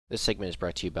This segment is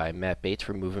brought to you by Matt Bates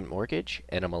from Movement Mortgage,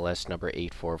 NMLS number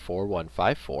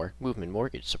 844154. Movement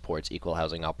Mortgage supports equal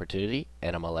housing opportunity,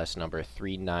 NMLS number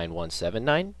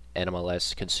 39179,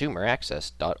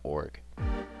 NMLSconsumeraccess.org.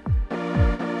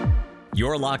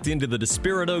 You're locked into the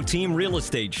Despirito Team Real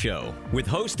Estate Show with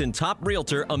host and top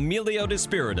realtor Emilio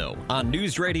Despirito on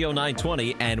News Radio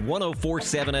 920 and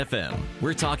 104.7 FM.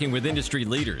 We're talking with industry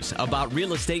leaders about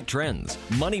real estate trends,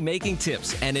 money-making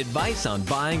tips, and advice on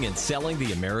buying and selling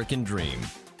the American dream.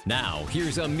 Now,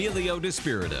 here's Emilio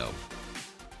Despirito.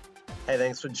 Hey,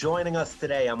 thanks for joining us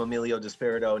today. I'm Emilio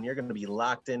Despirito, and you're going to be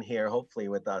locked in here, hopefully,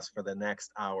 with us for the next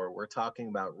hour. We're talking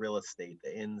about real estate,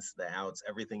 the ins, the outs,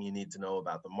 everything you need to know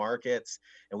about the markets.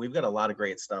 And we've got a lot of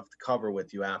great stuff to cover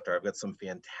with you after. I've got some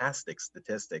fantastic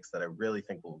statistics that I really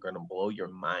think are going to blow your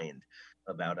mind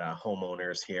about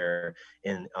homeowners here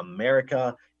in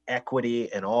America,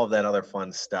 equity, and all of that other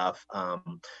fun stuff.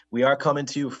 We are coming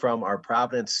to you from our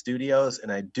Providence studios,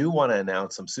 and I do want to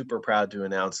announce, I'm super proud to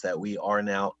announce that we are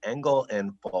now Engel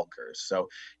and Volkers. So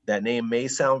that name may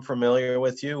sound familiar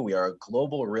with you. We are a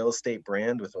global real estate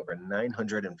brand with over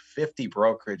 950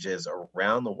 brokerages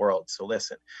around the world. So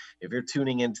listen, if you're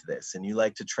tuning into this and you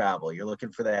like to travel, you're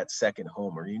looking for that second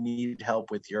home, or you need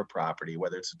help with your property,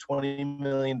 whether it's a $20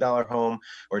 million home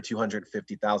or a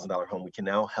 $250,000 home, we can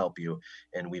now help you.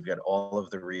 And we've got all of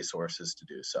the resources to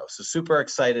do so. So super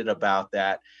excited about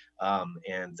that.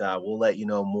 And we'll let you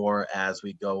know more as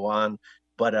we go on.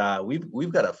 But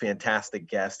we've got a fantastic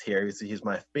guest here. He's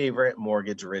my favorite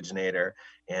mortgage originator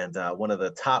and one of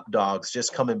the top dogs,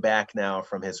 just coming back now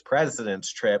from his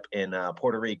president's trip in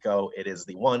Puerto Rico. It is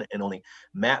the one and only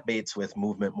Matt Bates with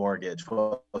Movement Mortgage.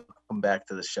 Welcome back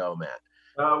to the show, Matt.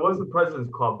 It wasn't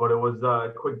President's Club, but it was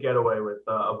a quick getaway with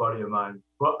a buddy of mine.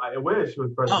 But I wish it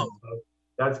was President's Club.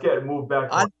 That's getting moved back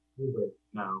to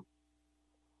now.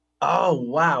 Oh,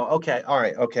 wow. Okay. All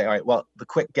right. Well, the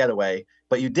quick getaway,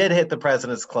 but you did hit the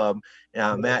President's Club.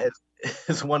 Matt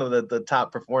is one of the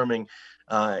top performing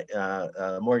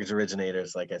mortgage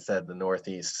originators, like I said, the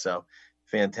Northeast. So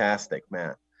fantastic,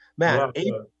 Matt. Matt,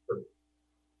 Yeah.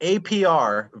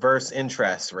 APR versus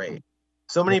interest rate.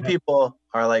 So many people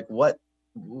are like, what,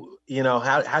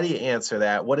 how do you answer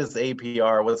that? What is the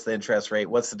APR? What's the interest rate?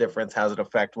 What's the difference? How does it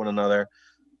affect one another?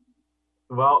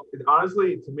 Well,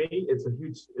 honestly, to me, it's a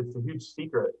huge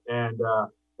secret. And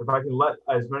if I can let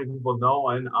as many people know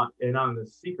in on the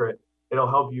secret, it'll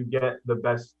help you get the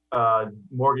best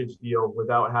mortgage deal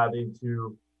without having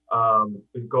to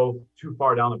go too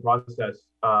far down the process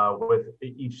with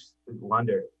each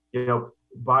lender.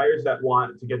 Buyers that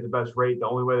want to get the best rate, the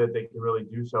only way that they can really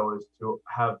do so is to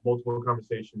have multiple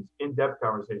conversations, in-depth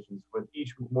conversations with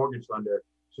each mortgage lender,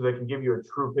 so they can give you a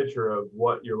true picture of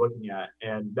what you're looking at.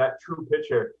 And that true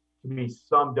picture can be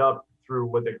summed up through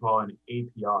what they call an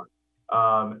APR,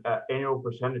 annual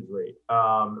percentage rate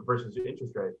versus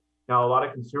interest rate. Now, a lot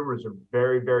of consumers are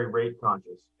very, very rate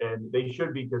conscious, and they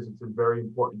should be, because it's a very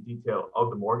important detail of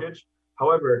the mortgage.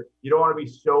 However, you don't want to be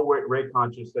so rate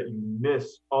conscious that you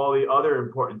miss all the other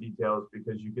important details,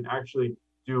 because you can actually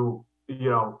do,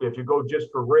 if you go just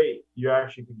for rate, you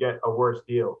actually could get a worse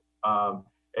deal.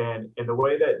 And the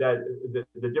way that the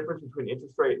difference between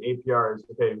interest rate and APR is,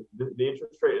 okay, the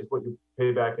interest rate is what you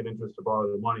pay back in interest to borrow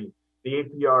the money. The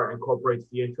APR incorporates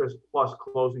the interest plus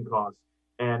closing costs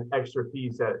and extra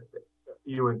fees that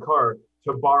you incur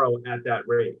to borrow at that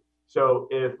rate. So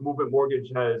if Movement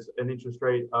Mortgage has an interest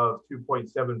rate of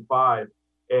 2.75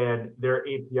 and their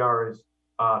APR is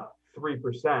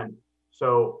 3%,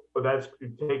 so that's, you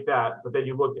take that, but then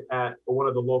you look at one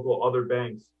of the local other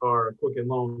banks or Quicken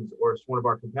Loans or one of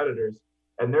our competitors,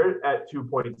 and they're at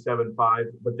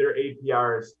 2.75, but their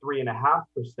APR is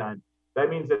 3.5%. That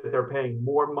means that they're paying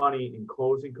more money in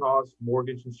closing costs,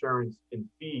 mortgage insurance, and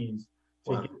fees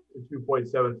to get to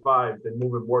 2.75 than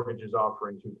Movement Mortgage is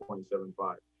offering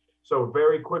 2.75. So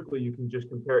very quickly, you can just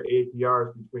compare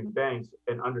APRs between banks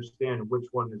and understand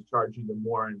which one is charging them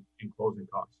more in closing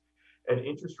costs. And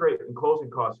interest rate and closing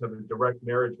costs have a direct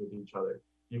marriage with each other.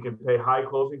 You can pay high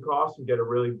closing costs and get a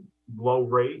really low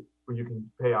rate, or you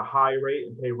can pay a high rate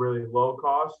and pay really low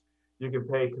costs. You can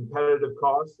pay competitive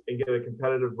costs and get a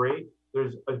competitive rate.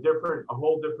 There's a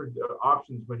whole different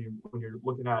options when you're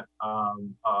looking at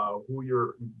who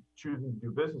you're choosing to do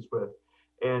business with.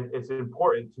 And it's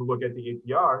important to look at the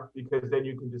APR, because then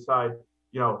you can decide,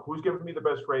 who's giving me the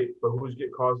best rate, but who's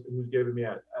giving me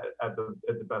at the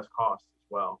best cost as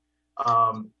well.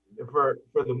 For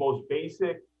the most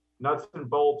basic nuts and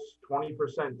bolts,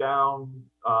 20% down,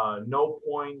 no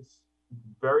points,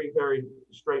 very, very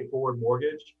straightforward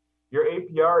mortgage, your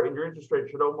APR and your interest rate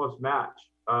should almost match.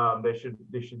 They should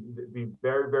be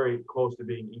very, very close to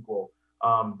being equal.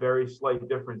 very slight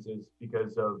differences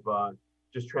because of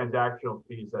just transactional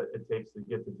fees that it takes to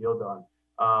get the deal done.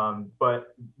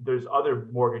 But there's other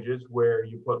mortgages where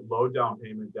you put low down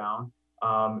payment down.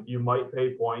 You might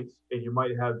pay points, and you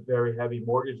might have very heavy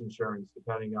mortgage insurance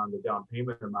depending on the down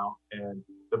payment amount and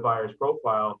the buyer's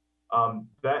profile.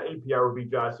 That APR would be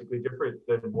drastically different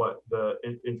than what the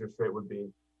interest rate would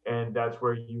be. And that's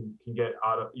where you can get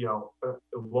out of,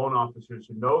 loan officers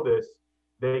who know this,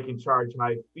 they can charge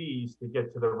high fees to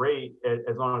get to the rate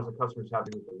as long as the customer's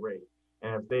happy with the rate.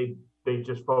 And if they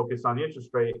just focus on the interest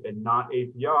rate and not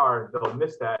APR, they'll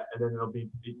miss that, and then they'll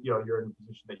be, you're in a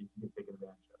position that you can get taken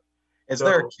advantage of. Is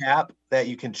there a cap that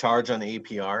you can charge on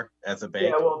APR as a bank?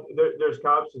 Yeah, well, there's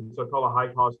caps. It's called a high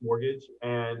cost mortgage,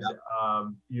 and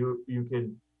you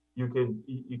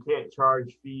can't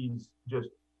charge fees just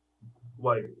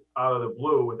like out of the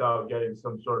blue without getting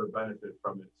some sort of benefit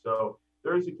from it. So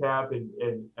there is a cap,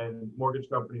 and mortgage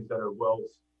companies that are well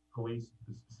policed,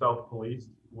 self-policed,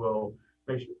 will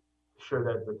make sure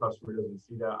that the customer doesn't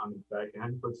see that on the back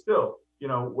end. But still,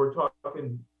 we're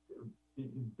talking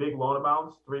big loan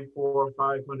amounts, $300,000,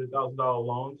 $400,000, $500,000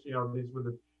 loans. These were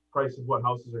the prices what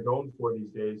houses are going for these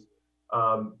days.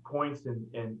 Points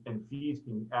and fees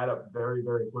can add up very,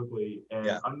 very quickly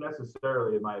and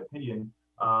unnecessarily, in my opinion.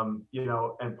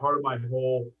 And part of my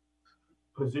whole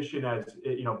position as,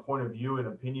 point of view and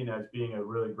opinion as being a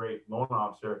really great loan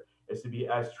officer is to be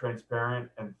as transparent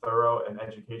and thorough and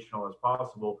educational as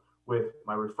possible with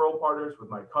my referral partners, with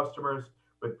my customers,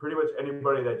 with pretty much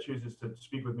anybody that chooses to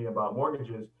speak with me about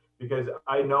mortgages, because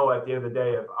I know at the end of the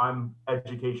day, if I'm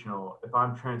educational, if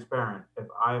I'm transparent, if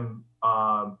I'm,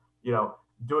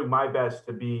 doing my best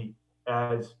to be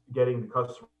as getting the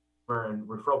customer and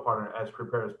referral partner as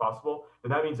prepared as possible,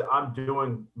 then that means I'm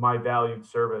doing my valued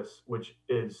service, which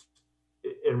is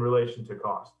in relation to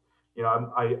cost.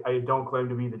 I don't claim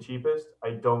to be the cheapest.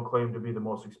 I don't claim to be the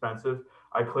most expensive.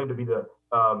 I claim to be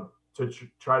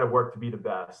try to work to be the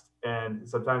best. And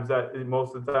sometimes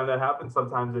most of the time that happens,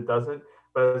 sometimes it doesn't.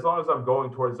 But as long as I'm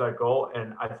going towards that goal,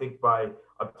 and I think by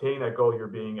obtaining that goal, you're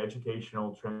being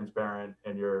educational, transparent,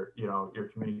 and you're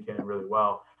communicating really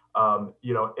well.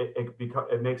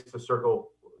 It makes the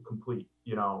circle complete.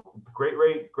 Great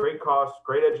rate, great cost,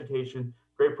 great education,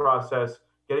 great process,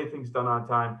 getting things done on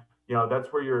time.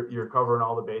 That's where you're covering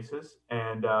all the bases.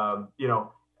 And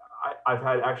I've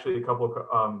had actually a couple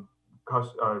of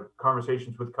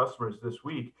conversations with customers this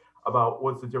week about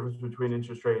what's the difference between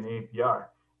interest rate and APR.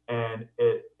 And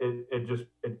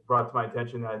it brought to my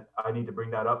attention that I need to bring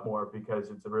that up more because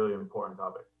it's a really important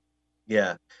topic.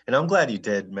 Yeah, and I'm glad you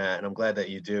did, Matt, and I'm glad that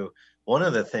you do. One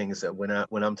of the things that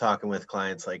when I'm talking with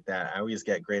clients like that, I always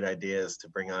get great ideas to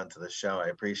bring onto the show. I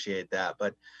appreciate that.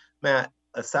 But Matt,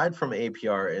 aside from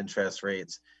APR interest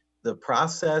rates, the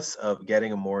process of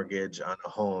getting a mortgage on a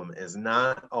home is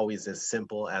not always as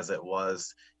simple as it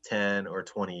was 10 or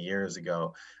 20 years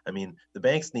ago. I mean, the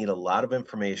banks need a lot of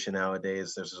information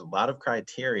nowadays. There's a lot of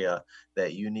criteria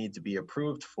that you need to be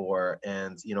approved for.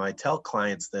 And, I tell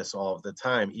clients this all of the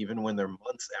time, even when they're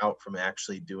months out from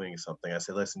actually doing something. I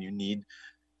say, listen, you need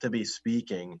to be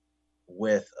speaking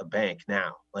with a bank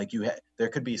now. Like there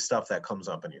could be stuff that comes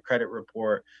up in your credit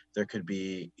report. There could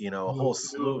be, a whole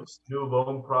slew of new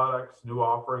loan products, new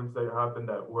offerings that happen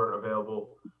that weren't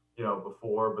available,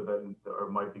 before, but then or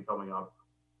might be coming up.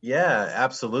 Yeah,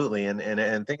 absolutely.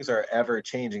 And things are ever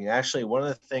changing. Actually, one of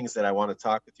the things that I want to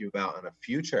talk with you about on a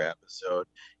future episode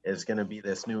is going to be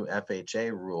this new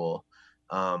FHA rule.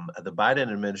 The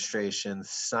Biden administration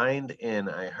signed in,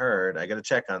 I got to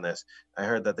check on this. I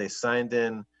heard that they signed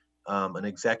in an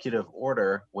executive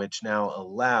order which now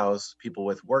allows people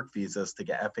with work visas to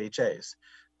get FHAs.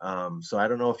 So I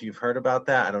don't know if you've heard about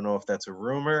that. I don't know if that's a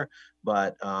rumor,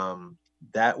 but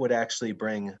that would actually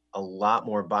bring a lot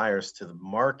more buyers to the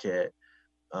market,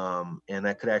 and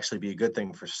that could actually be a good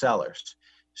thing for sellers.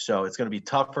 So it's going to be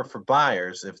tougher for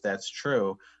buyers if that's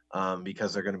true,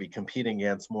 because they're going to be competing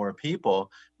against more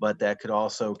people, but that could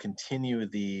also continue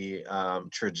the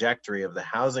trajectory of the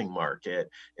housing market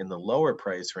in the lower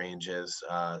price ranges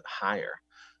higher.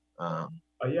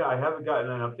 Yeah, I haven't gotten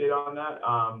an update on that.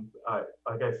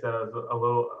 Like I said, I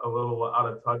was a little out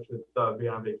of touch with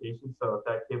being on vacation. So if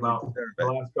that came out the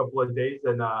last couple of days,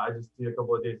 then I just need a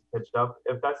couple of days to catch up.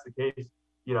 If that's the case,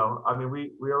 we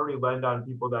already lend on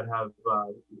people that have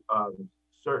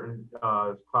certain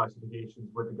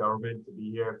classifications with the government to be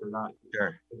here if they're not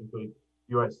typically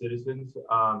U.S. citizens.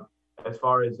 As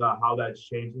far as how that's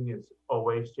changing, it's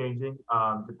always changing,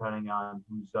 depending on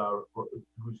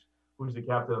who's the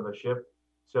captain of the ship.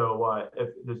 So if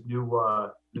there's new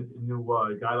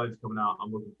guidelines coming out,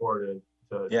 I'm looking forward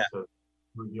to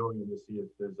reviewing them to see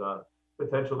if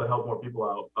potential to help more people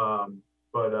out.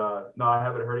 But no, I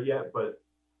haven't heard it yet, but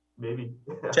maybe.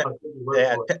 Check,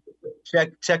 yeah,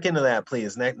 check into that,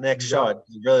 please. Next show, I'd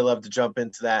really love to jump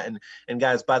into that. And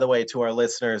guys, by the way, to our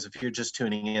listeners, if you're just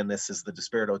tuning in, this is the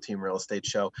Despirito Team Real Estate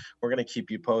Show. We're going to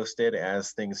keep you posted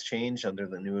as things change under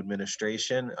the new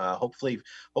administration. Hopefully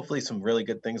some really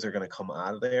good things are going to come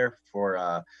out of there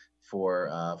for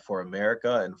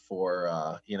America and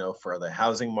for for the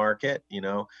housing market.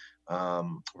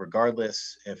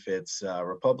 Regardless if it's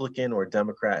Republican or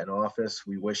Democrat in office,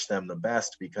 we wish them the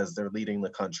best because they're leading the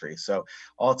country. So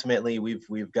ultimately,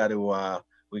 we've got to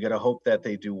hope that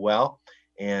they do well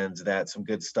and that some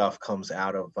good stuff comes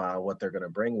out of what they're going to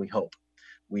bring. We hope.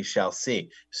 We shall see.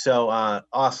 So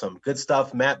awesome. Good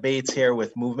stuff. Matt Bates here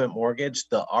with Movement Mortgage,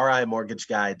 the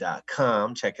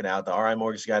RIMortgageGuy.com. Check it out, the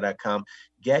RIMortgageGuy.com.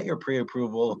 Get your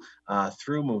pre-approval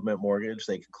through Movement Mortgage.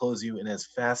 They can close you in as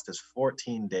fast as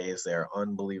 14 days. They're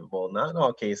unbelievable. Not in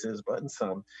all cases, but in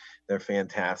some. They're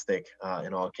fantastic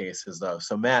in all cases, though.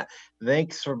 So, Matt,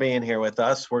 thanks for being here with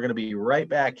us. We're going to be right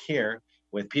back here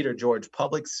with Peter George,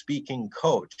 public speaking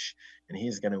coach, and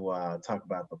he's going to talk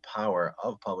about the power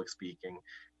of public speaking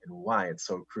and why it's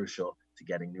so crucial to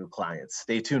getting new clients.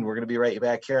 Stay tuned. We're going to be right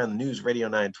back here on the News Radio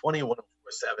 920,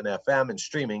 104.7 FM, and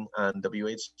streaming on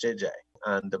WHJJ.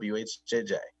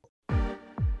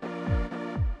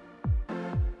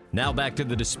 Now back to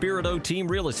the Despirito Team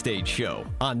Real Estate Show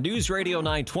on News Radio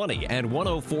 920 and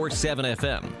 104.7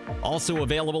 FM. Also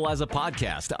available as a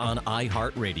podcast on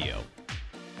iHeartRadio.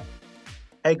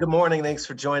 Hey, good morning. Thanks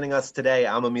for joining us today.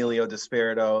 I'm Emilio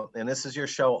Despirito, and this is your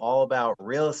show all about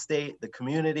real estate, the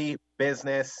community,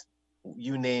 business,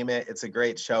 you name it. It's a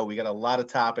great show. We got a lot of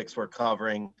topics we're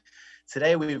covering.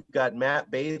 Today, we've got Matt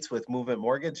Bates with Movement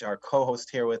Mortgage, our co-host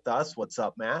here with us. What's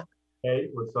up, Matt? Hey,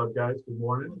 what's up, guys? Good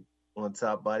morning. What's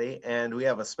up, buddy? And we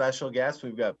have a special guest.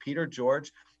 We've got Peter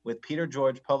George with Peter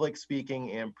George, public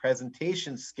speaking and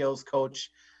presentation skills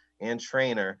coach and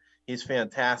trainer. He's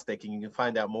fantastic, and you can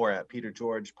find out more at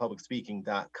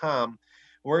petergeorgepublicspeaking.com.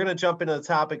 We're going to jump into the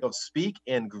topic of speak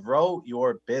and grow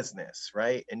your business,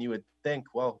 right? And you would think,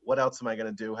 well, what else am I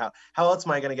going to do? How else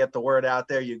am I going to get the word out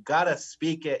there? You got to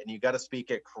speak it, and you got to speak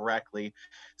it correctly.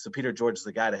 So Peter George is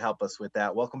the guy to help us with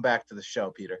that. Welcome back to the show,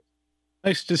 Peter.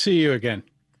 Nice to see you again.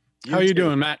 How are you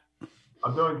doing, Matt?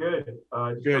 I'm doing good.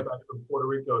 I just got back from Puerto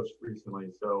Rico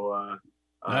recently, so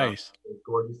nice. It was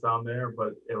gorgeous down there,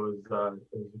 but it was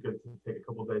good to take a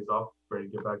couple of days off, ready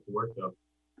to get back to work though.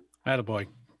 Attaboy.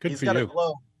 Good He's for got you. A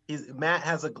glow. Matt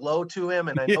has a glow to him,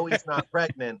 and I know he's not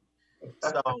pregnant.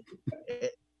 So,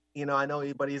 I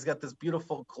know, but he's got this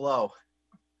beautiful glow.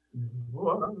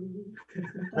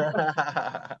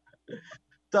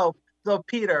 So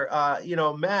Peter,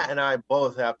 Matt and I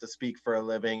both have to speak for a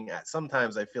living.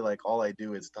 Sometimes I feel like all I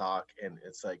do is talk, and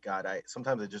it's like, God,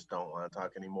 sometimes I just don't want to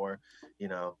talk anymore.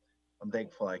 I'm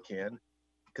thankful I can,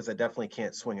 because I definitely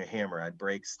can't swing a hammer. I'd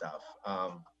break stuff.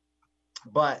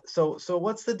 But so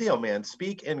what's the deal, man?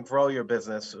 Speak and grow your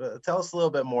business. Tell us a little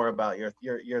bit more about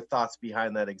your thoughts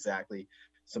behind that exactly.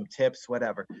 Some tips,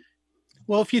 whatever.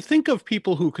 Well, if you think of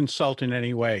people who consult in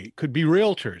any way, could be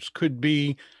realtors, could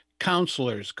be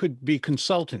counselors, could be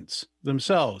consultants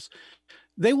themselves.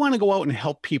 They want to go out and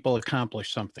help people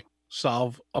accomplish something,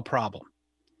 solve a problem.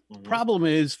 Mm-hmm. Problem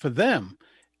is for them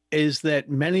is that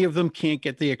many of them can't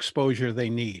get the exposure they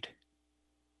need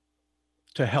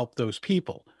to help those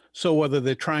people. So whether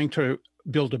they're trying to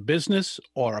build a business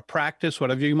or a practice,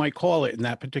 whatever you might call it in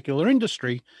that particular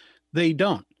industry, they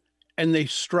don't. And they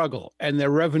struggle, and their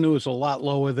revenue is a lot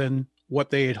lower than what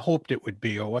they had hoped it would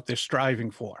be or what they're striving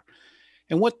for.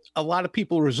 And what a lot of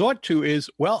people resort to is,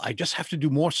 well, I just have to do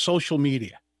more social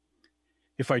media.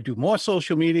 If I do more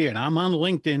social media and I'm on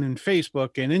LinkedIn and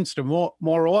Facebook and Insta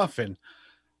more often,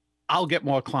 I'll get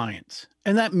more clients.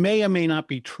 And that may or may not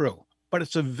be true, but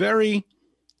it's a very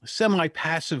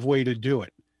semi-passive way to do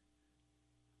it.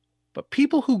 But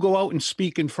people who go out and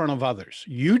speak in front of others,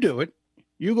 you do it.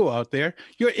 You go out there.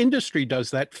 Your industry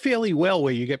does that fairly well,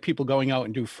 where you get people going out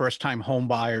and do first-time home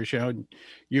buyers.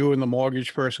 You and the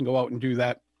mortgage person go out and do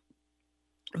that.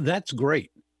 That's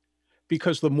great,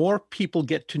 because the more people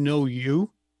get to know you,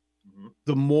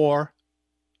 the more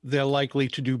they're likely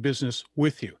to do business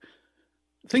with you.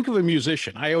 Think of a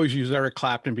musician. I always use Eric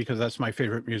Clapton because that's my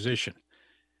favorite musician.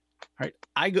 All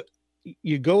right,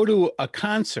 you go to a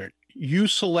concert. You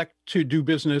select to do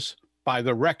business, buy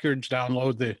the records,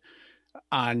 download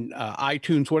on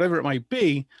iTunes, whatever it might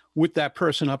be, with that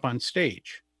person up on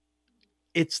stage.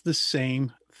 It's the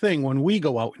same thing when we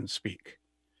go out and speak.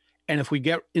 And if we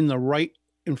get in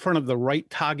front of the right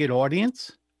target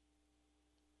audience,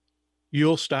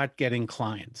 you'll start getting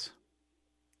clients.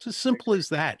 It's as simple as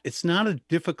that. It's not a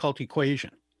difficult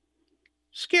equation.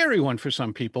 Scary one for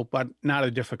some people, but not a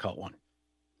difficult one.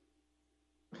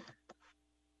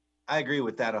 I agree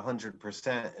with that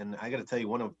 100%. And I got to tell you,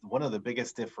 one of the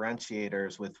biggest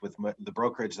differentiators with the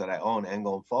brokerage that I own,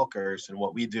 Engel and Folkers, and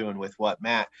what we do, and with what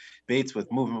Matt Bates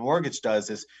with Movement Mortgage does,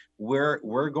 is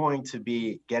we're going to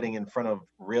be getting in front of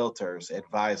realtors,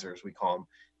 advisors, we call them,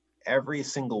 every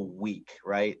single week,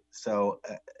 right? So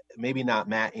maybe not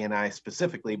Matt and I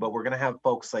specifically, but we're going to have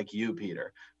folks like you,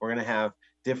 Peter. We're going to have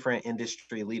different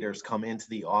industry leaders come into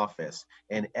the office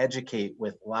and educate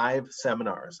with live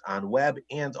seminars on web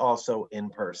and also in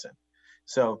person.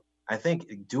 So I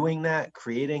think doing that,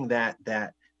 creating that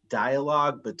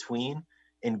dialogue between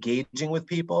engaging with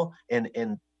people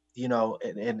and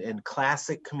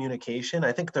classic communication,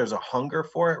 I think there's a hunger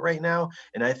for it right now.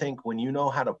 And I think when you know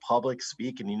how to public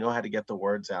speak and you know how to get the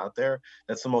words out there,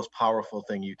 that's the most powerful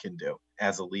thing you can do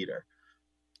as a leader.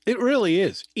 It really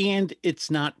is. And it's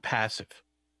not passive.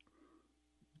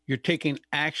 You're taking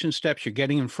action steps. You're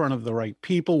getting in front of the right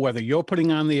people, whether you're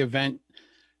putting on the event,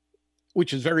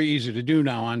 which is very easy to do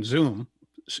now on Zoom.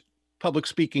 Public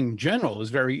speaking in general is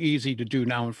very easy to do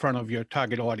now in front of your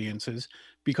target audiences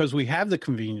because we have the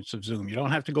convenience of Zoom. You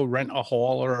don't have to go rent a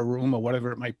hall or a room or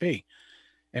whatever it might be.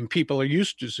 And people are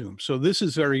used to Zoom. So this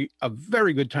is a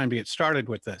very good time to get started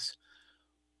with this.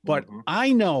 But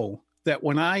I know that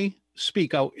when I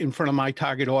speak out in front of my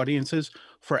target audiences,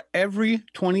 for every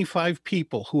 25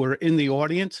 people who are in the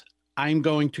audience, I'm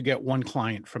going to get one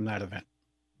client from that event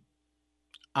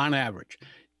on average.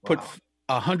 Wow. Put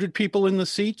 100 people in the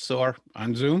seats or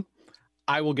on Zoom,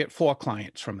 I will get 4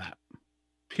 clients from that.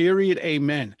 Period.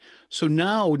 Amen. So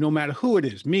now, no matter who it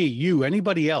is, me, you,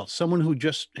 anybody else, someone who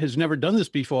just has never done this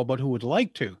before, but who would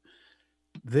like to,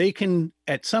 they can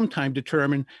at some time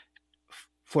determine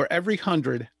for every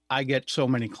 100, I get so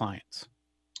many clients.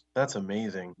 That's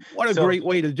amazing. What a great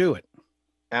way to do it.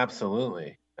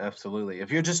 Absolutely. Absolutely. If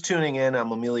you're just tuning in,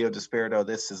 I'm Emilio Despirito.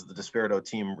 This is the Despirito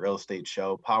Team Real Estate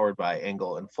Show powered by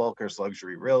Engel and Folkers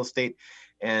Luxury Real Estate.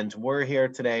 And we're here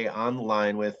today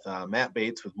online with Matt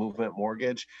Bates with Movement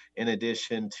Mortgage, in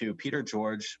addition to Peter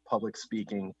George, public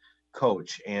speaking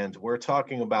coach. And we're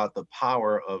talking about the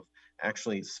power of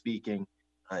actually speaking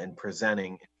and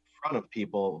presenting front of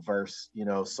people versus,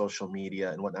 social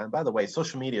media and whatnot. And by the way,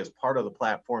 social media is part of the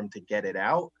platform to get it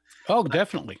out. Oh,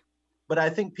 definitely. But I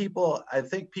think people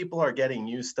are getting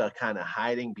used to kind of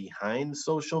hiding behind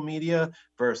social media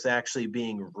versus actually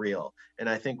being real. And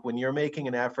I think when you're making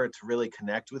an effort to really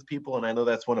connect with people, and I know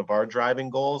that's one of our driving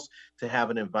goals, to have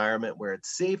an environment where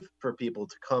it's safe for people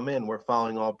to come in. We're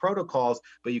following all protocols,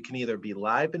 but you can either be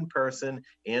live in person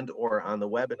and or on the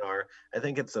webinar. I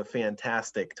think it's a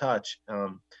fantastic touch.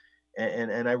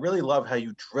 And I really love how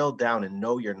you drill down and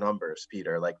know your numbers,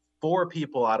 Peter. Like 4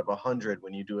 people out of 100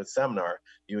 when you do a seminar,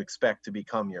 you expect to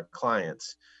become your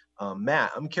clients.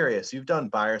 Matt, I'm curious, you've done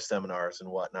buyer seminars and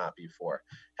whatnot before.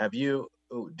 Do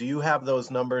you have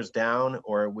those numbers down,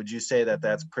 or would you say that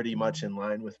that's pretty much in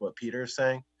line with what Peter's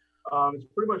saying? It's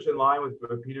pretty much in line with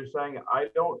what Peter's saying. I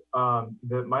don't,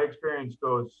 my experience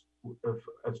goes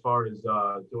as far as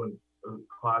doing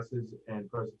classes and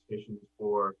presentations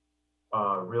for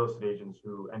real estate agents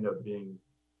who end up being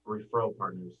referral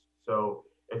partners. So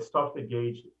it's tough to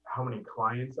gauge how many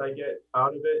clients I get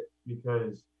out of it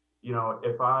because,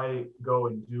 if I go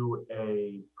and do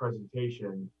a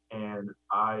presentation and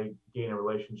I gain a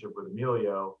relationship with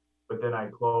Emilio, but then I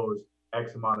close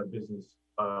X amount of business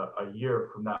a year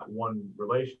from that one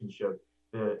relationship,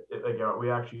 are we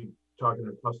actually talking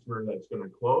to a customer that's going to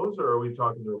close, or are we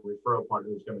talking to a referral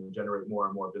partner who's going to generate more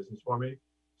and more business for me?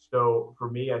 So for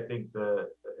me, I think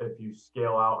if you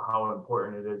scale out how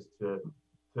important it is to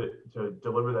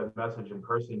deliver that message in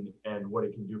person and what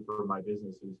it can do for my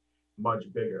business is much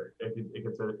bigger.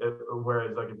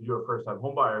 Whereas like if you do a first-time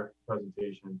homebuyer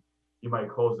presentation, you might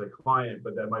close a client,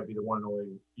 but that might be the one and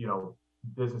only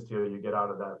business deal you get out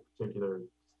of that particular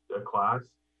class.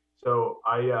 So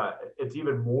it's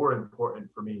even more important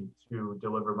for me to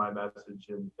deliver my message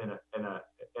in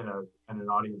an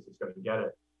audience that's going to get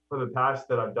it. For the past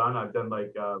that I've done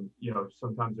like,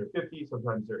 sometimes they're 50,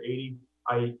 sometimes they're 80.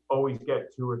 I always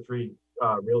get 2 or 3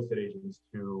 real estate agents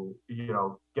to,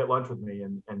 get lunch with me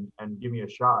and give me a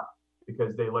shot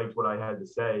because they liked what I had to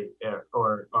say,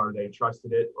 or they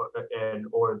trusted it,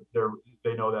 or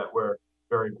they know that we're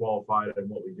very qualified in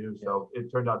what we do. So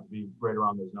it turned out to be right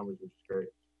around those numbers, which is great.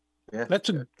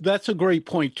 Yeah. That's a great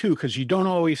point too, because you don't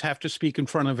always have to speak in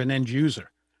front of an end user.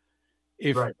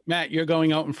 If right. Matt, you're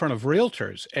going out in front of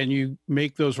realtors and you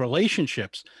make those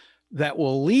relationships that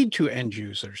will lead to end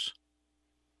users.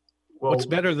 Well, what's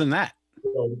better than that?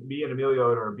 So me and Emilio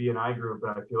are a B&I group,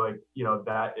 and I feel like,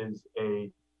 that is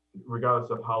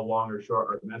regardless of how long or short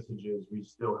our message is, we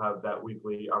still have that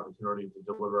weekly opportunity to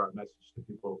deliver our message to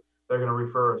people. They're going to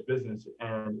refer us business,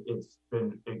 and it's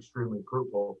been extremely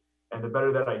fruitful. And the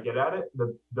better that I get at it,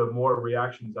 the more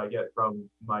reactions I get from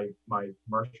my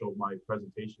commercial, my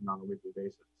presentation on a weekly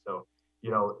basis. So,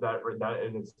 that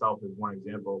in itself is one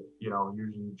example.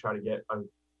 Usually you try to get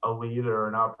a lead or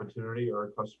an opportunity or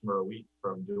a customer a week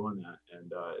from doing that,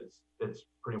 and it's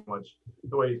pretty much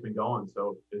the way it's been going.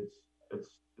 So it's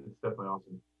definitely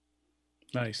awesome.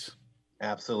 Nice.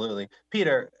 Absolutely.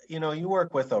 Peter, you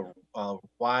work with a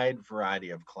wide variety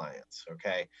of clients,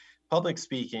 okay? Public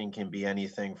speaking can be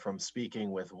anything from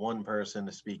speaking with one person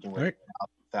to speaking with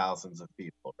thousands of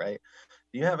people, right?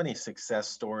 Do you have any success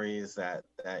stories that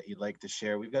you'd like to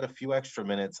share? We've got a few extra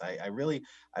minutes.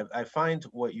 I find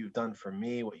what you've done for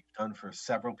me, what you've done for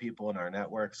several people in our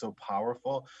network so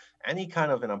powerful. Any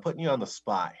kind of, and I'm putting you on the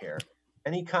spot here,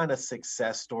 any kind of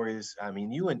success stories? I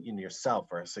mean, you and yourself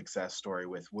are a success story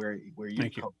with where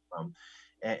you've come from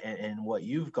and what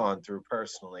you've gone through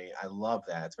personally. I love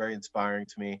that. It's very inspiring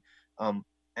to me.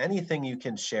 Anything you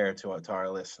can share to our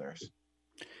listeners?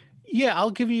 Yeah,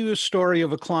 I'll give you a story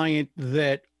of a client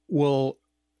that will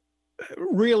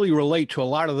really relate to a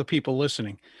lot of the people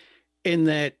listening, in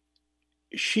that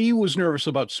she was nervous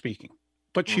about speaking,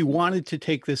 but she wanted to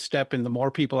take this step, and the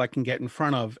more people I can get in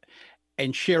front of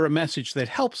and share a message that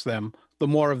helps them, the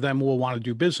more of them will want to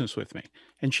do business with me.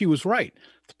 And she was right.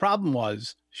 The problem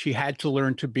was she had to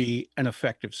learn to be an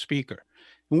effective speaker.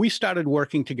 And we started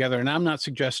working together, and I'm not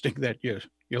suggesting that your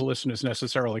listeners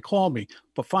necessarily call me,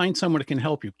 but find someone that can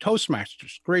help you.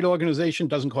 Toastmasters, great organization,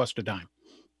 doesn't cost a dime.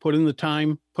 Put in the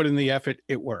time, put in the effort,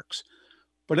 it works.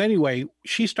 But anyway,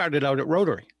 she started out at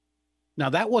Rotary. Now,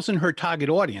 that wasn't her target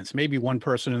audience. Maybe one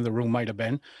person in the room might have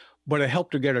been, but it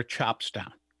helped her get her chops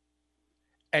down.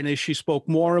 And as she spoke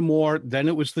more and more, then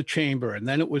it was the chamber, and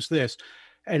then it was this.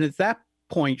 And at that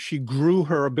point, she grew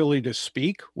her ability to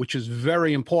speak, which is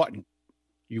very important.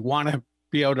 You want to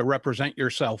be able to represent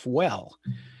yourself well.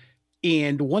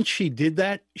 And once she did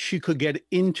that, she could get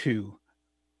into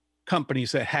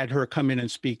companies that had her come in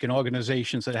and speak, and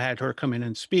organizations that had her come in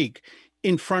and speak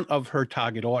in front of her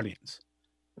target audience.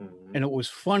 And it was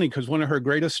funny because one of her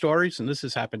greatest stories, and this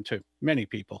has happened to many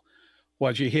people,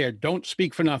 was you hear, don't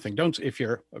speak for nothing. If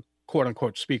you're a quote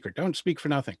unquote speaker, don't speak for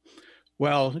nothing.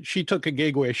 Well, she took a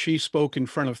gig where she spoke in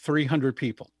front of 300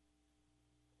 people.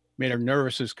 Made her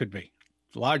nervous as could be.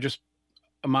 The largest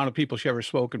amount of people she ever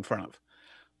spoke in front of,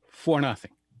 for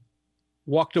nothing.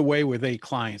 Walked away with 8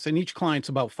 clients, and each client's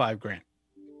about $5,000.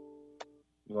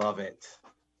 Love it.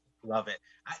 Love it.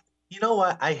 You know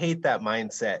what? I hate that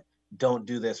mindset. Don't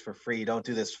do this for free. Don't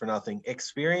do this for nothing.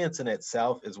 Experience in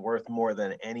itself is worth more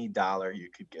than any dollar you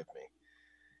could give me.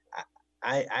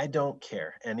 I don't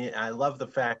care. And I love the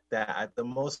fact that the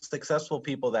most successful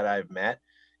people that I've met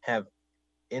have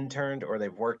interned or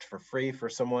they've worked for free for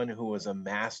someone who was a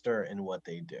master in what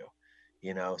they do.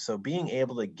 So being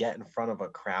able to get in front of a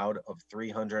crowd of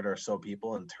 300 or so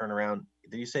people and turn around,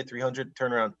 did you say 300,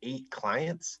 turn around 8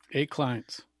 clients? 8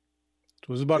 clients. It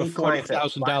was about a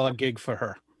 $40,000 gig for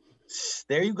her.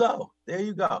 There you go. There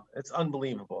you go. It's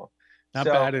unbelievable. Not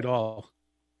bad at all.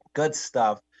 Good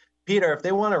stuff. Peter, if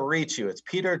they want to reach you, it's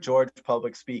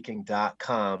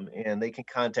petergeorgepublicspeaking.com, and they can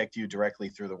contact you directly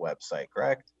through the website,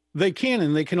 correct? They can,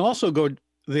 and they can also go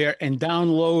there and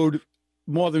download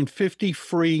more than 50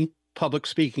 free public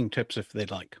speaking tips if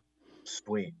they'd like.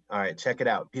 Sweet. All right, check it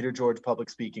out.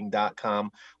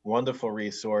 petergeorgepublicspeaking.com. Wonderful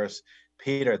resource.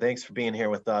 Peter, thanks for being here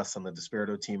with us on the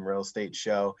Despirito Team Real Estate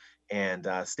Show. And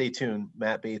stay tuned.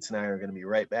 Matt Bates and I are going to be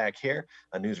right back here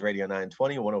on News Radio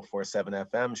 920, 104.7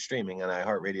 FM, streaming on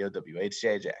iHeartRadio,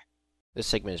 WHJJ. This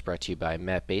segment is brought to you by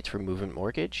Matt Bates from Movement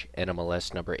Mortgage,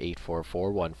 NMLS number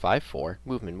 844154.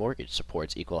 Movement Mortgage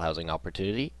supports equal housing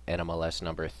opportunity, NMLS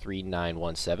number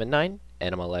 39179,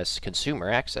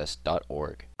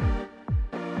 NMLSconsumeraccess.org.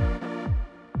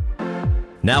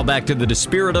 Now back to the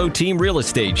Despirito Team Real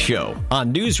Estate Show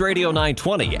on News Radio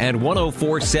 920 and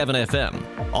 104.7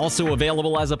 FM. Also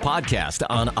available as a podcast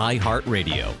on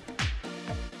iHeartRadio.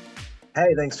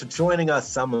 Hey, thanks for joining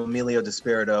us. I'm Emilio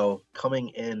Despirito, coming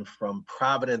in from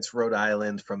Providence, Rhode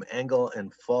Island, from Engel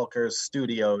and Falker's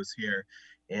studios here.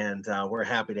 And we're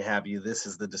happy to have you. This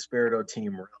is the Despirito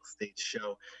Team Real Estate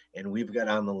Show. And we've got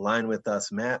on the line with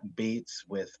us Matt Bates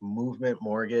with Movement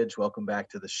Mortgage. Welcome back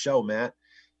to the show, Matt.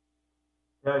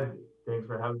 Yeah, thanks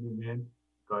for having me, man.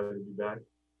 Glad to be back.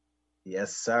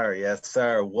 Yes, sir. Yes,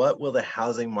 sir. What will the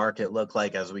housing market look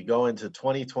like as we go into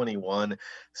 2021?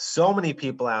 So many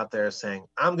people out there saying,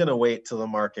 I'm going to wait till the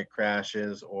market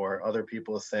crashes, or other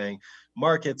people saying,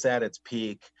 market's at its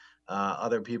peak.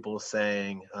 Other people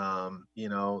saying,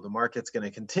 the market's going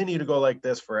to continue to go like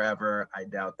this forever. I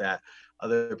doubt that.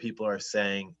 Other people are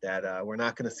saying that we're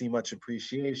not going to see much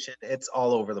appreciation. It's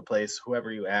all over the place.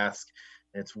 Whoever you ask,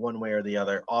 it's one way or the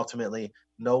other. Ultimately,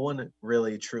 no one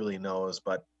really truly knows,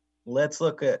 but let's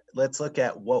look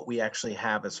at what we actually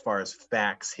have as far as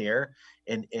facts here,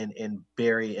 and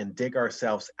bury and dig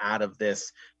ourselves out of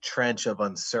this trench of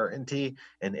uncertainty,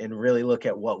 and really look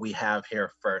at what we have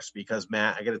here first. Because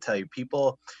Matt, I got to tell you,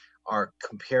 people are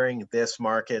comparing this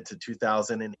market to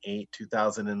 2008,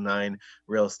 2009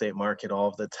 real estate market all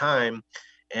of the time,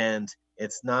 and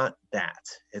it's not that.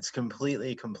 It's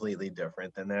completely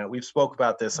different than that. We've spoke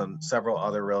about this on several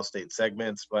other real estate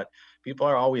segments, but people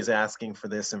are always asking for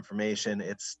this information.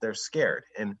 They're scared.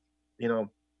 And you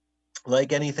know,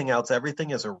 like anything else,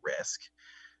 everything is a risk.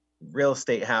 Real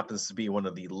estate happens to be one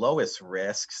of the lowest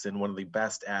risks and one of the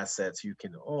best assets you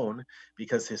can own,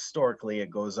 because historically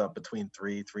it goes up between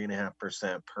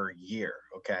 3.5% per year.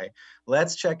 Okay.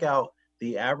 Let's check out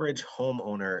the average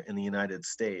homeowner in the United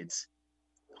States.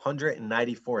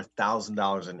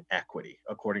 $194,000 in equity,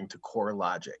 according to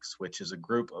CoreLogics, which is a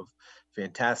group of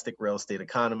fantastic real estate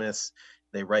economists.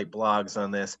 They write blogs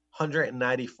on this.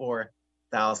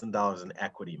 $194,000 in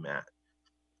equity, Matt.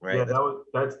 Yeah, Right?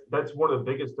 that's one of the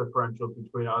biggest differentials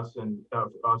between us and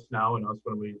us now and us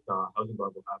when we housing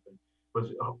bubble happened.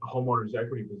 Was homeowners'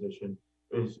 equity position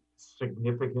is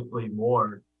significantly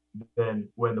more than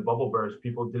when the bubble burst.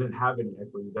 People didn't have any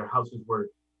equity; their houses were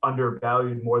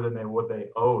undervalued more than what they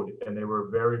owed, and they were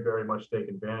very much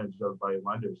taken advantage of by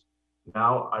lenders.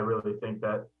 Now, I really think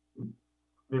that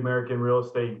the American real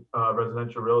estate,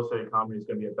 residential real estate economy is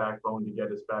going to be a backbone to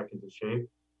get us back into shape.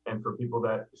 And for people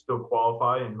that still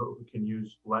qualify and who can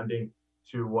use lending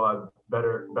to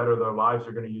better their lives,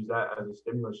 are going to use that as a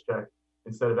stimulus check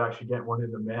instead of actually getting one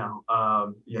in the mail.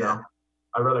 Yeah.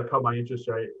 I'd rather cut my interest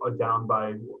rate down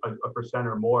by a percent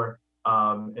or more,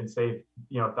 and save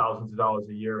thousands of dollars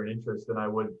a year in interest than I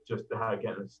would just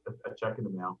get a check in the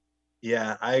mail.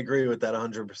 Yeah, I agree with that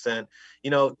 100%.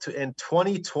 In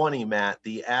 2020, Matt,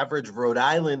 the average Rhode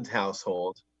Island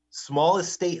household,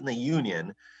 smallest state in the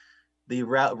union, the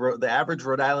average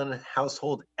Rhode Island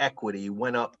household equity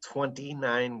went up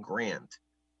 29 grand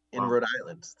in Wow. Rhode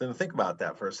Island. Then think about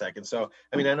that for a second. So,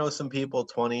 I mean, I know some people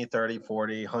 20, 30,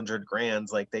 40, 100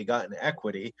 grands like they got in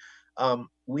equity.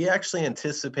 We actually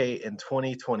anticipate in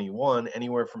 2021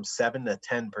 anywhere from 7 to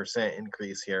 10%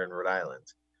 increase here in Rhode Island.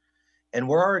 And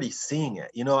we're already seeing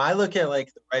it. I look at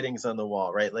like the writings on the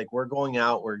wall, right? Like we're going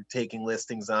out, we're taking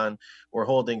listings on, we're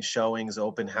holding showings,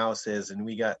 open houses, and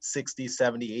we got 60,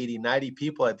 70, 80, 90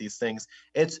 people at these things.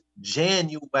 It's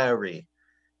January.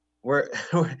 We're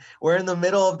we're in the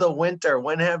middle of the winter.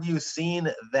 When have you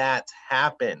seen that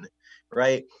happen?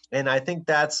 Right? And I think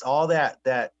that's all that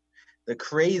the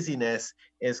craziness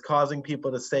is causing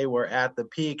people to say we're at the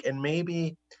peak, and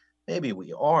maybe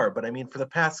we are, but I mean, for the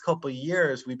past couple of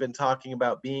years, we've been talking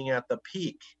about being at the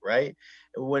peak, right?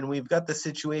 When we've got the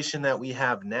situation that we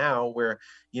have now, where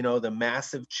the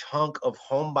massive chunk of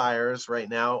home buyers right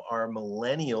now are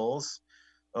millennials,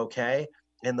 okay?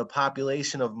 And the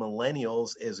population of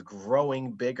millennials is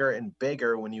growing bigger and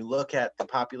bigger. When you look at the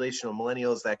population of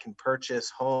millennials that can purchase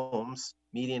homes,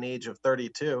 median age of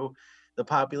 32, the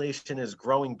population is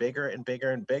growing bigger and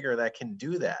bigger and bigger that can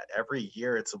do that. Every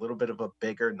year, it's a little bit of a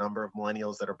bigger number of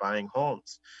millennials that are buying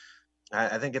homes.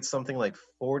 I think it's something like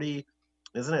 40,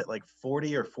 isn't it like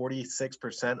 40 or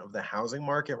 46% of the housing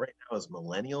market right now is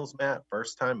millennials, Matt,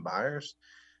 first time buyers?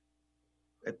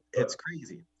 It's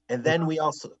crazy. And then we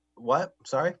also, what?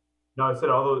 Sorry? No, I said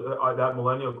although that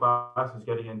millennial class is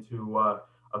getting into a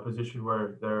position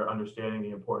where they're understanding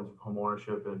the importance of home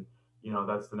ownership, and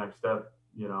that's the next step.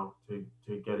 To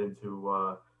get into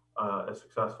a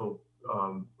successful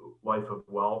life of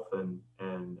wealth and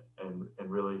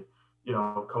really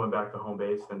coming back to home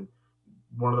base. And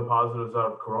one of the positives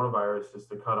of coronavirus is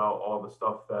to cut out all the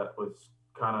stuff that was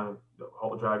kind of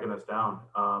dragging us down.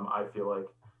 I feel like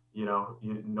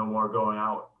no more going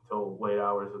out till late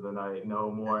hours of the night, no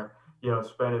more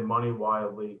spending money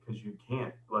wildly because you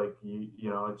can't, like,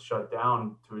 it's shut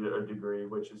down to a degree,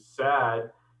 which is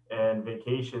sad. And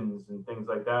vacations and things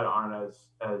like that aren't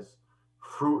as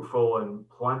fruitful and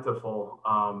plentiful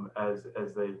as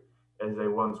they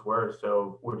once were.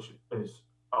 So, which is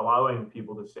allowing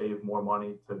people to save more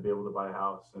money to be able to buy a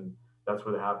house, and that's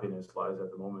where the happiness lies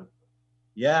at the moment.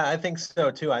 Yeah, I think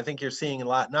so too. I think you're seeing a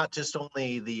lot, not just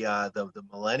only the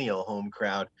millennial home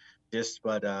crowd, just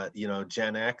but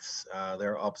Gen X,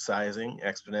 they're upsizing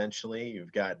exponentially.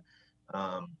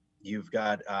 You've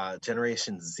got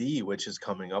Generation Z, which is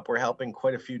coming up. We're helping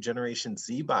quite a few Generation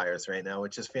Z buyers right now,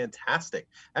 which is fantastic.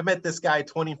 I met this guy,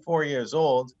 24 years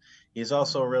old. He's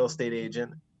also a real estate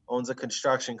agent, owns a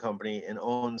construction company, and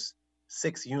owns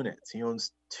 6 units. He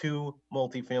owns two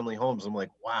multifamily homes. I'm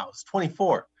like, wow, it's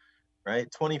 24,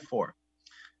 right? 24.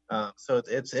 So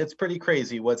it's pretty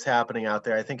crazy what's happening out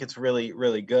there. I think it's really,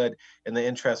 really good, and the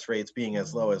interest rates being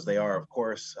as low as they are, of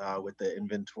course, with the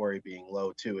inventory being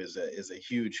low too, is a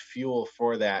huge fuel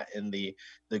for that, and the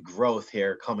growth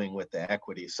here coming with the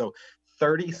equity. So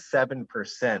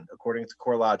 37%, according to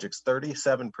CoreLogic's,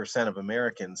 37% of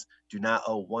Americans do not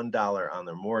owe $1 on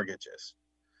their mortgages.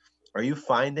 Are you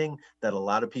finding that a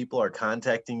lot of people are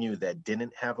contacting you that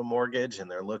didn't have a mortgage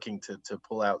and they're looking to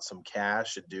pull out some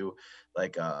cash and do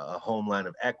like a home line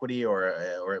of equity,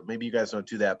 or maybe you guys don't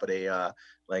do that, but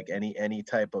like any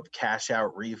type of cash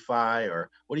out refi, or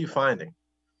what are you finding?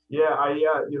 Yeah,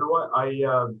 you know what, I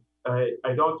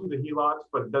don't do the HELOCs,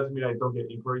 but it doesn't mean I don't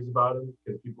get inquiries about them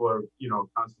because people are,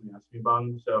 constantly asking me about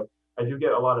them. So I do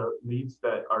get a lot of leads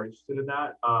that are interested in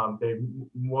that. They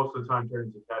most of the time turn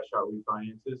into cash out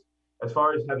refinances. As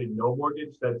far as having no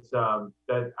mortgage, that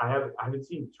I haven't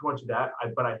seen too much of that,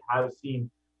 but I have seen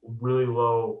really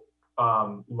low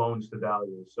loans to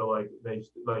value. So they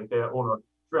own a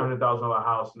 $300,000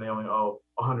 house and they only owe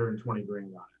 120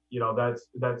 grand on it.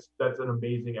 That's an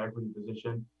amazing equity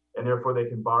position, and therefore they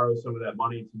can borrow some of that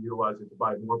money to utilize it to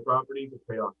buy more property, to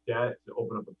pay off debt, to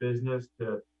open up a business,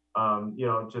 to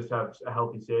just have a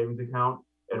healthy savings account.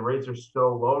 And rates are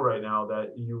so low right now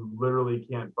that you literally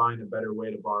can't find a better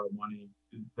way to borrow money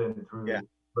than Yeah. through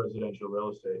residential real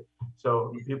estate.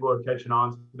 So people are catching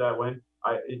on to that win.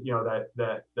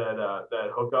 That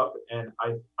hookup, and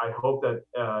I hope that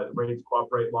rates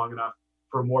cooperate long enough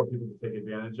for more people to take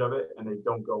advantage of it, and they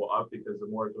don't go up, because the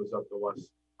more it goes up, the less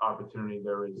opportunity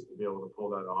there is to be able to pull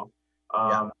that off.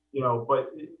 Yeah.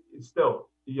 But it's still,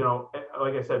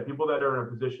 like I said, people that are in a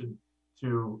position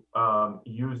to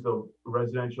use the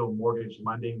residential mortgage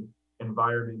lending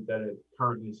environment that it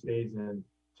currently stays in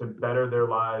to better their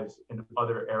lives in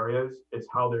other areas, is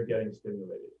how they're getting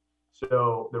stimulated.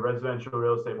 So the residential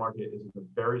real estate market is in a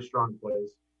very strong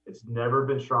place. It's never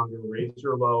been stronger. Rates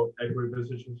are low, equity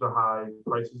positions are high,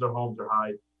 prices of homes are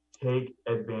high. Take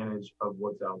advantage of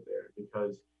what's out there,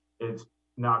 because it's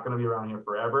not going to be around here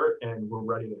forever, and we're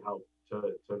ready to help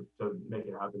to make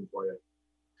it happen for you.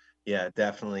 Yeah,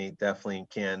 definitely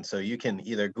can. So you can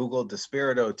either Google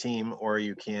Despirito team, or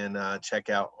you can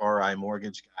check out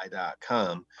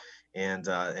RIMortgageGuy.com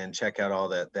and check out all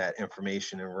that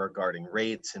information regarding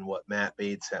rates and what Matt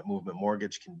Bates at Movement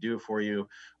Mortgage can do for you.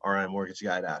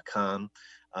 RIMortgageGuy.com.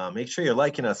 Make sure you're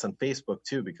liking us on Facebook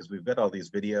too, because we've got all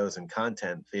these videos and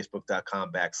content.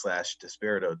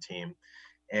 Facebook.com/Despirito team.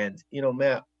 And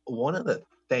Matt, one of the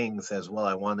things as well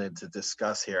I wanted to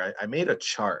discuss here, I made a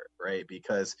chart, right?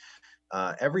 Because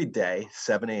every day,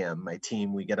 7 a.m., my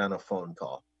team, we get on a phone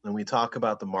call and we talk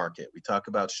about the market. We talk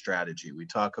about strategy. We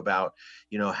talk about,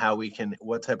 how we can,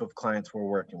 what type of clients we're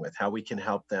working with, how we can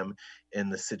help them in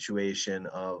the situation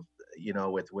of,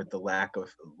 with the lack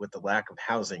of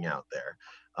housing out there,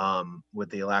 with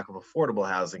the lack of affordable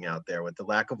housing out there, with the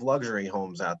lack of luxury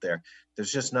homes out there.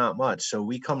 There's just not much. So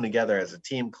we come together as a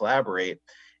team, collaborate,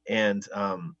 and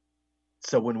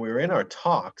so when we were in our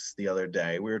talks the other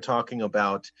day, we were talking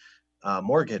about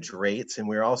mortgage rates, and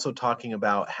we were also talking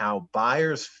about how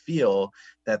buyers feel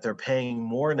that they're paying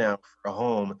more now for a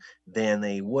home than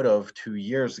they would have 2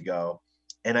 years ago.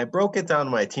 And I broke it down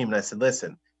to my team and I said,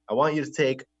 listen, I want you to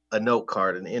take a note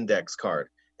card, an index card,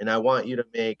 and I want you to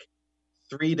make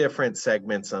 3 different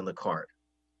segments on the card.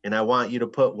 And I want you to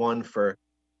put one for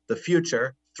the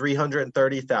future,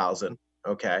 330,000.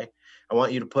 Okay. I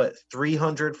want you to put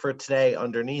 300 for today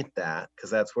underneath that, because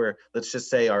that's where, let's just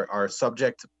say our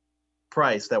subject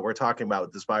price that we're talking about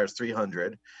with this buyer is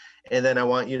 300. And then I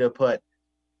want you to put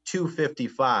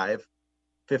 255,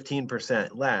 15%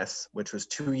 less, which was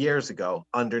 2 years ago,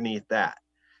 underneath that.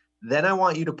 Then I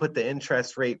want you to put the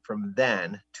interest rate from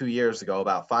then, 2 years ago,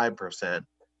 about 5%.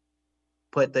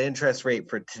 Put the interest rate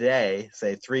for today,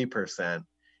 say 3%.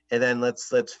 And then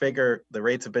let's figure the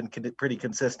rates have been pretty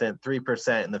consistent,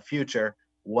 3% in the future.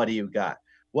 What do you got?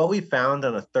 What we found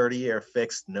on a 30-year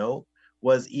fixed note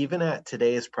was, even at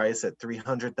today's price at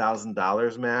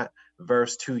 $300,000, Matt,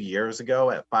 versus 2 years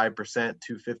ago at 5%,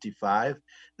 255,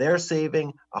 they're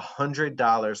saving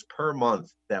 $100 per month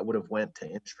that would have went to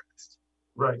interest.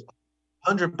 Right.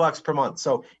 $100 per month.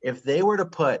 So if they were to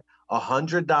put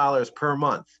 $100 per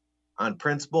month on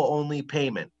principal only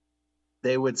payment,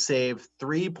 they would save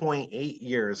 3.8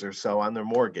 years or so on their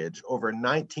mortgage, over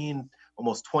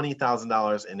almost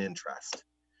 $20,000 in interest.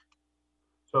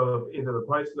 So either the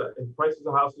price of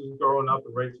the house is going up,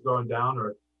 the rates are going down,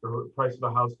 or the price of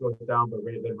the house goes down, but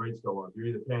then rates go up. You're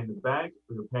either paying the bank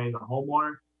or you're paying the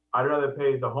homeowner. I'd rather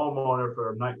pay the homeowner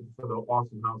for the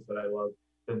awesome house that I love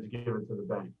than to give it to the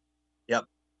bank.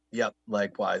 Yep.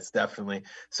 Likewise, definitely.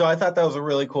 So I thought that was a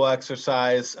really cool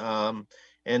exercise, and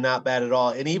not bad at all.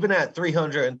 And even at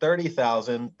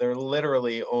 $330,000, they're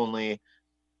literally only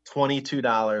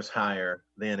 $22 higher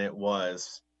than it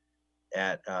was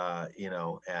at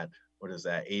what is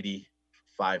that,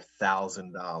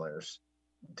 $85,000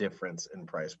 difference in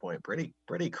price point.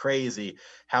 Pretty crazy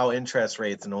how interest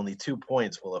rates and only 2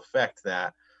 points will affect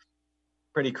that.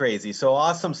 Pretty crazy. So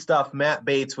awesome stuff. Matt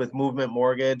Bates with Movement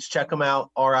Mortgage. Check him out,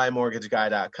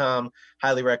 RIMortgageGuy.com.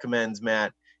 Highly recommends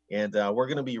Matt. And we're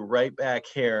going to be right back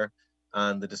here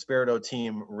on the Despirito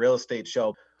Team Real Estate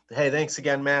Show. Hey, thanks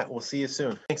again, Matt. We'll see you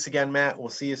soon. Thanks.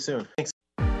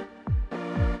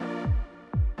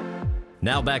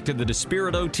 Now back to the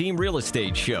Despirito Team Real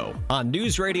Estate Show on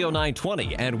News Radio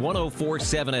 920 and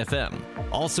 104.7 FM.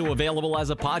 Also available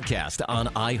as a podcast on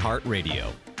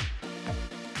iHeartRadio.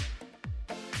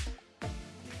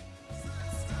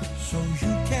 So you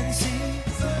can see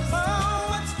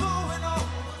what's going on.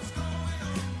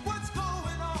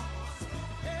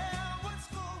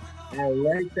 I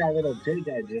like that little jig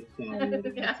I just saw.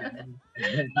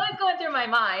 What's going through my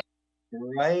mind?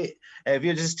 Right? If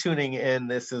you're just tuning in,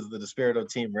 this is the Despirito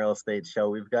Team Real Estate Show.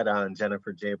 We've got on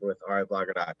Jennifer Geaber with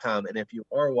RIBlogger.com. And if you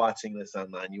are watching this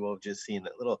online, you will have just seen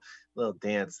that little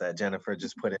dance that Jennifer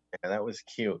just put in there. That was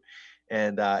cute.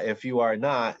 And if you are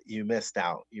not, you missed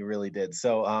out. You really did.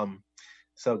 So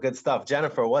good stuff.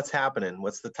 Jennifer, what's happening?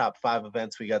 What's the top 5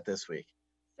 events we got this week?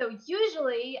 So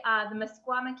usually the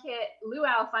Misquamicut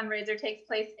Luau fundraiser takes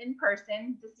place in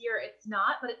person. This year it's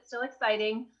not, but it's still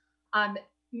exciting.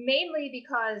 Mainly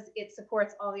because it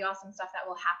supports all the awesome stuff that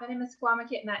will happen in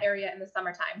Misquamicut in that area in the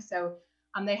summertime. So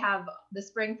they have the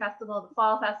spring festival, the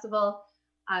fall festival,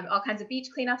 all kinds of beach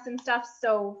cleanups and stuff.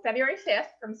 So February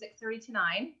 5th from 6:30 to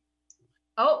 9.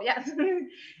 Oh, yes.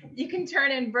 You can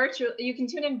tune in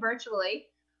virtually,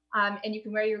 and you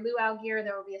can wear your luau gear.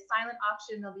 There will be a silent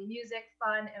auction. There'll be music,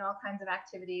 fun, and all kinds of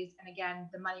activities. And again,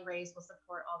 the money raised will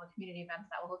support all the community events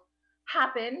that will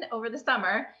happen over the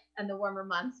summer and the warmer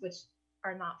months, which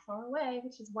are not far away,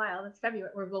 which is wild. It's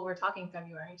February. We're talking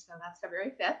February, so that's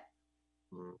February 5th.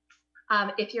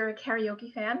 If you're a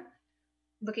karaoke fan,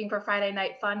 looking for Friday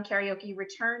night fun, karaoke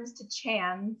returns to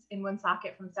Chan's in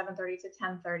Woonsocket from 7:30 to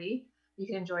 10:30. You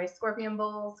can enjoy scorpion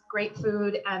bowls, great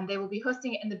food, and they will be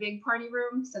hosting it in the big party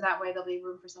room, so that way there'll be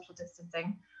room for social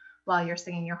distancing while you're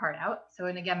singing your heart out. So,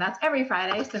 and again, that's every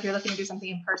Friday, so if you're looking to do something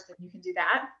in person, you can do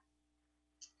that.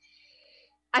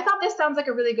 I thought this sounds like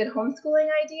a really good homeschooling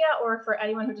idea, or for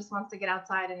anyone who just wants to get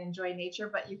outside and enjoy nature,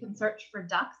 but you can search for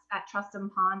ducks at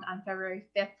Trustham Pond on February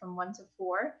 5th from 1 to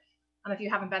 4. If you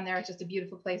haven't been there, it's just a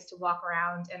beautiful place to walk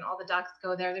around, and all the ducks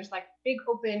go there. There's like big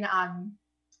open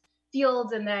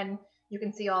fields, and then you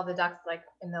can see all the ducks,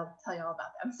 and they'll tell you all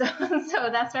about them. So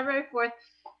that's February 4th.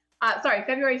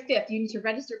 February 5th. You need to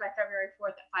register by February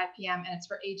 4th at 5 p.m. and it's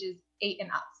for ages 8 and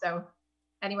up. So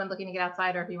anyone looking to get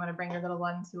outside, or if you want to bring your little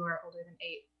ones who are older than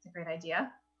 8, it's a great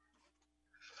idea.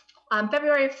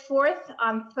 February 4th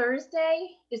on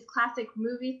Thursday is Classic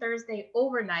Movie Thursday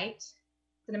overnight. It's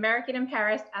an American in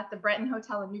Paris at the Breton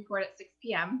Hotel in Newport at 6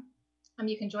 p.m.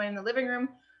 You can join in the living room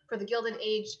for the Gilded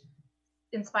Age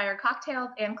inspired cocktails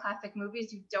and classic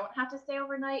movies. You don't have to stay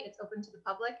overnight. It's open to the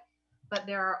public, but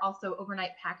there are also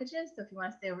overnight packages. So if you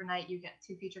want to stay overnight, you get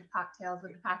 2 featured cocktails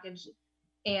with the package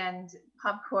and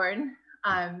popcorn.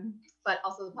 But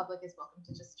also the public is welcome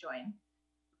to just join.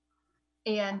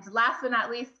 And last but not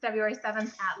least, February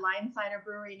 7th at Lion Cider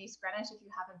Brewery in East Greenwich. If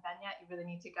you haven't been yet, you really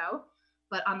need to go.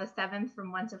 But on the 7th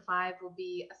from 1 to 5 will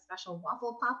be a special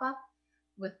waffle pop-up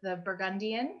with the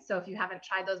Burgundian. So if you haven't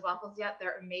tried those waffles yet,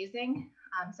 they're amazing.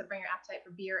 So bring your appetite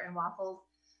for beer and waffles.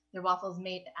 They're waffles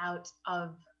made out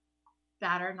of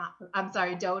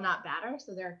dough, not batter.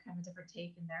 So they're kind of a different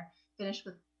take, and they're finished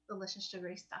with delicious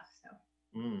sugary stuff. So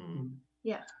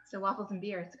yeah, so waffles and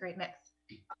beer, it's a great mix.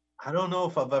 I don't know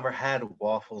if I've ever had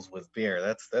waffles with beer.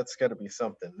 That's got to be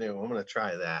something new. I'm going to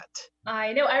try that.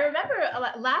 I know. I remember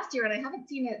last year, and I haven't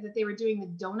seen it, that they were doing the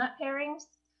donut pairings.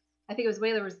 I think it was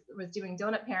Whaler was doing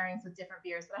donut pairings with different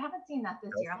beers, but I haven't seen that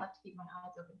this year. I'll have to keep my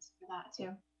eyes open for that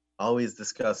too. Always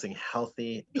discussing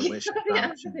healthy, delicious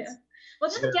options. Yeah. Well,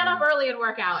 just get up early and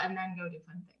work out, and then go do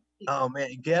fun things. Oh man,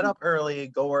 get up early,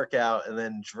 go work out, and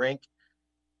then drink,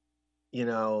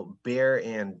 beer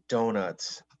and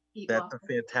donuts. Eat That's a waffles.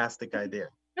 fantastic idea.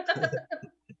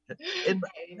 In,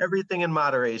 Hey, everything in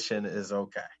moderation is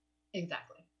okay.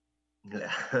 exactly.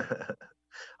 Yeah.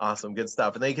 Awesome. Good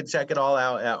stuff. And they can check it all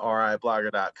out at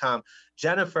RIBlogger.com.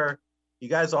 Jennifer, you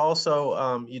guys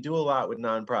also, you do a lot with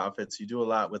nonprofits. You do a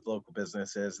lot with local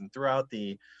businesses. And throughout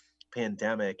the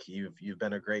pandemic, you've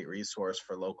been a great resource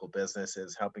for local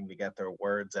businesses, helping to get their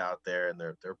words out there and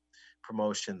their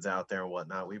promotions out there and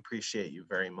whatnot. We appreciate you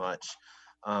very much.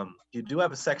 You do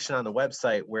have a section on the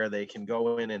website where they can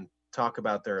go in and talk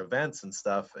about their events and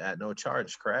stuff at no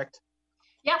charge, correct?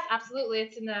 Yes, absolutely.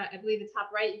 It's in I believe, the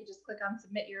top right. You can just click on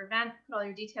submit your event, put all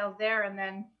your details there, and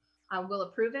then we'll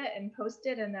approve it and post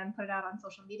it and then put it out on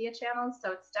social media channels.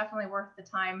 So it's definitely worth the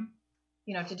time,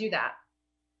 to do that.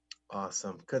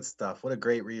 Awesome. Good stuff. What a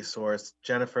great resource.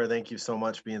 Jennifer, thank you so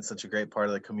much for being such a great part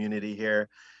of the community here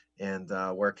and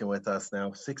working with us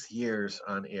now 6 years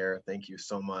on air. Thank you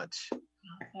so much.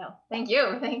 So, thank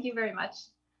you. Thank you very much.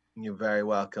 You're very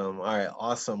welcome. All right.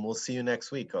 Awesome. We'll see you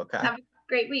next week. Okay. Have a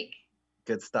great week.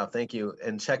 Good stuff. Thank you.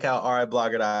 And check out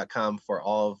RIBlogger.com for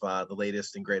all of the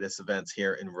latest and greatest events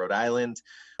here in Rhode Island.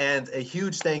 And a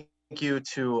huge thank you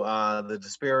to the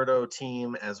Despirito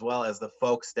team, as well as the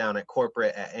folks down at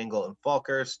corporate at Engel and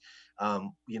Falkers.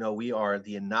 We are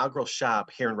the inaugural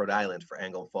shop here in Rhode Island for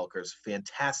Engel and Falkers.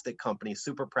 Fantastic company.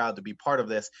 Super proud to be part of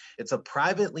this. It's a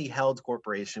privately held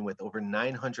corporation with over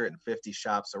 950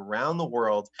 shops around the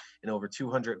world and over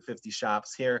 250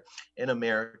 shops here in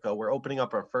America. We're opening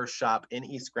up our first shop in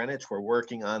East Greenwich. We're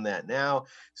working on that now.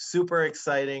 Super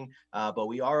exciting, but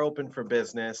we are open for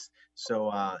business.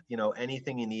 So,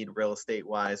 anything you need real estate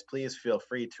wise, please feel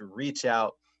free to reach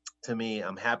out to me.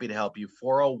 I'm happy to help you.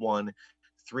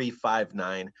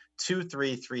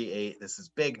 401-359-2338. This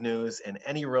is big news. And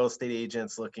any real estate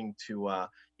agents looking to,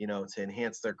 to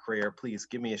enhance their career, please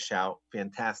give me a shout.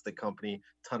 Fantastic company,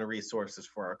 ton of resources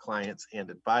for our clients and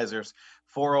advisors.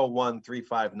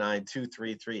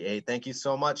 401-359-2338. Thank you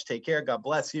so much. Take care. God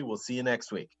bless you. We'll see you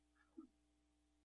next week.